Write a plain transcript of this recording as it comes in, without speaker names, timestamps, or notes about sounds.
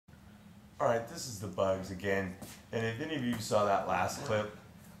Alright, this is the bugs again, and if any of you saw that last clip,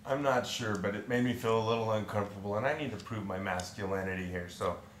 I'm not sure, but it made me feel a little uncomfortable, and I need to prove my masculinity here,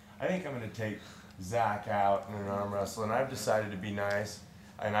 so I think I'm going to take Zach out in an arm wrestle, and I've decided to be nice,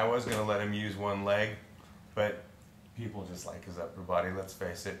 and I was going to let him use one leg, but people just like his upper body, let's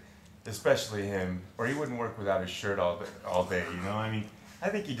face it, especially him, or he wouldn't work without his shirt all day, you know? I mean, I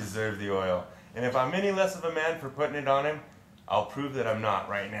think he deserved the oil, and if I'm any less of a man for putting it on him, I'll prove that I'm not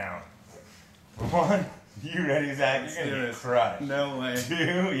right now. One, you ready, Zach? You're gonna get crushed. No way.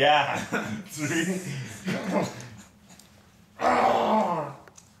 Two, yeah. Three. Oh.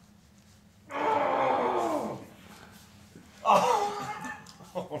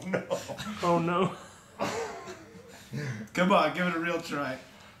 Oh no. Oh no. Come on, give it a real try.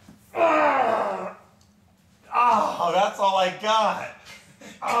 Oh, that's all I got.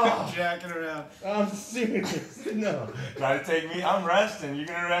 Oh. Jacking around. I'm serious. No. Try to take me. I'm resting. You're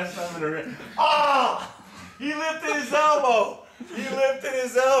gonna rest. I'm gonna rest. Oh! He lifted his elbow. He lifted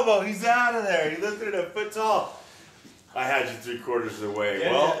his elbow. He's out of there. He lifted it a foot tall. I had you 3/4 of the way.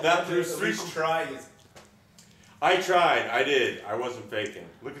 Yeah, well, yeah, that proves at least try. I tried. I did. I wasn't faking.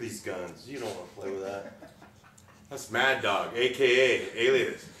 Look at these guns. You don't want to play with that. That's Mad Dog, aka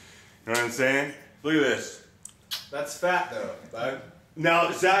Alias. You know what I'm saying? Look at this. That's fat though, bud.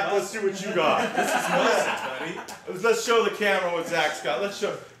 Now, Zach, let's see what you got. This is muscle, buddy. Let's show the camera what Zach's got. Let's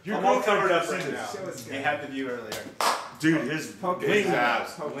show. I'm all covered up right now. You had the view earlier. Dude, his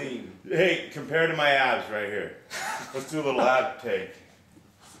abs. Lean. Hey, compared to my abs right here. Let's do a little ab take.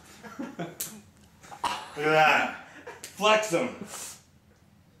 Look at that. Flex them.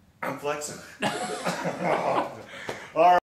 I'm flexing. All right.